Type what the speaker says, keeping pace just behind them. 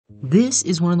This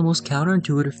is one of the most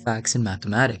counterintuitive facts in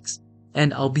mathematics,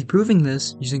 and I'll be proving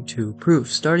this using two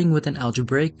proofs, starting with an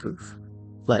algebraic proof.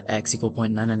 Let x equal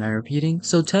 0.99 repeating,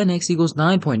 so 10x equals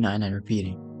 9.99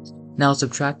 repeating. Now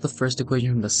subtract the first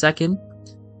equation from the second,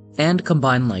 and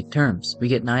combine like terms. We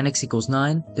get 9x equals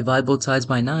 9, divide both sides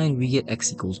by 9, we get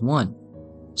x equals 1.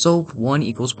 So 1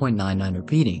 equals 0.99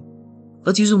 repeating.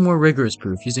 Let's use a more rigorous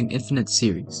proof using infinite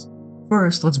series.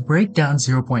 First, let's break down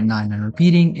 0.99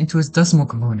 repeating into its decimal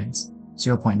components,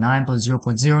 0.9 plus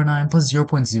 0.09 plus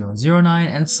 0.009,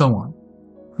 and so on.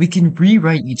 We can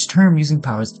rewrite each term using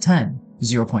powers of 10.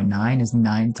 0.9 is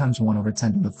 9 times 1 over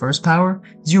 10 to the first power,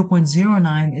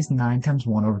 0.09 is 9 times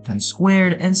 1 over 10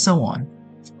 squared, and so on.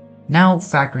 Now,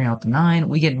 factoring out the 9,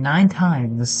 we get 9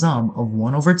 times the sum of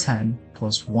 1 over 10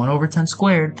 plus 1 over 10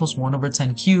 squared plus 1 over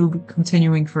 10 cubed,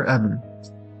 continuing forever.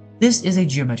 This is a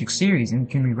geometric series, and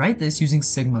we can rewrite this using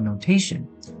sigma notation.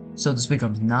 So this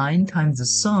becomes 9 times the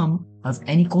sum of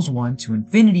n equals 1 to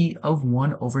infinity of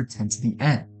 1 over 10 to the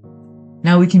n.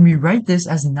 Now we can rewrite this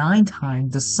as 9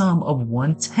 times the sum of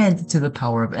 1/10 to the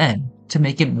power of n to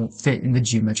make it fit in the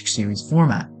geometric series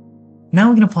format. Now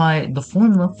we can apply the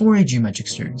formula for a geometric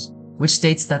series, which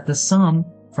states that the sum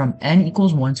from n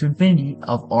equals 1 to infinity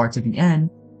of r to the n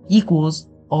equals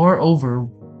r over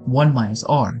 1 minus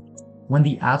r, when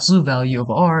the absolute value of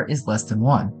r is less than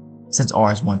 1. Since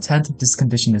r is 1/10, this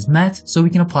condition is met, so we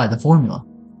can apply the formula.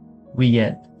 We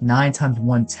get 9 times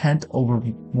 1/10 over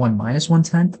 1 minus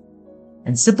 1/10,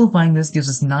 and simplifying this gives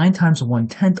us 9 times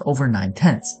 1/10 over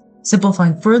 9/10.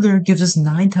 Simplifying further gives us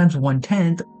 9 times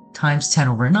 1/10 times 10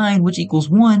 over 9, which equals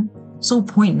 1, so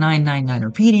 0.999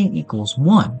 repeating equals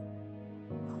 1.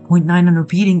 0.99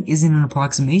 repeating isn't an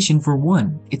approximation for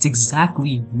 1, it's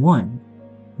exactly 1.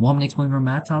 Want me to explain more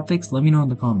math topics? Let me know in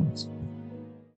the comments.